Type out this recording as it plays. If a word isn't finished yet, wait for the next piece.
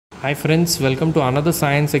Hi friends, welcome to another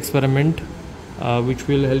science experiment which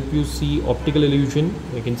will help you see optical illusion.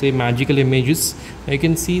 You can say magical images. You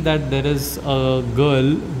can see that there is a girl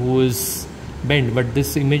who is bent, but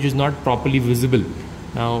this image is not properly visible.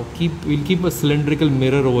 Now we'll keep a cylindrical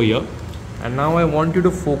mirror over here, and now I want you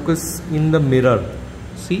to focus in the mirror.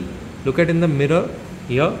 See, look at in the mirror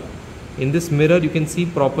here. In this mirror you can see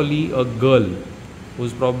properly a girl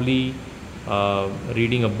who's probably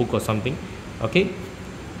reading a book or something. Okay,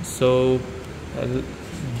 so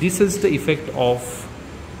this is the effect of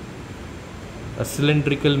a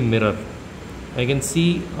cylindrical mirror. I can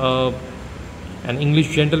see an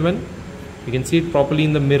English gentleman. You can see it properly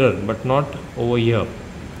in the mirror, but not over here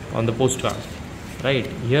on the postcard. Right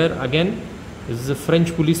here again, this is a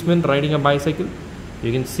French policeman riding a bicycle.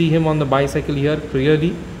 You can see him on the bicycle here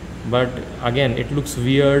clearly, but again it looks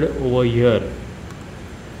weird over here.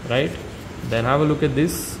 Right, then have a look at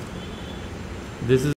this. This is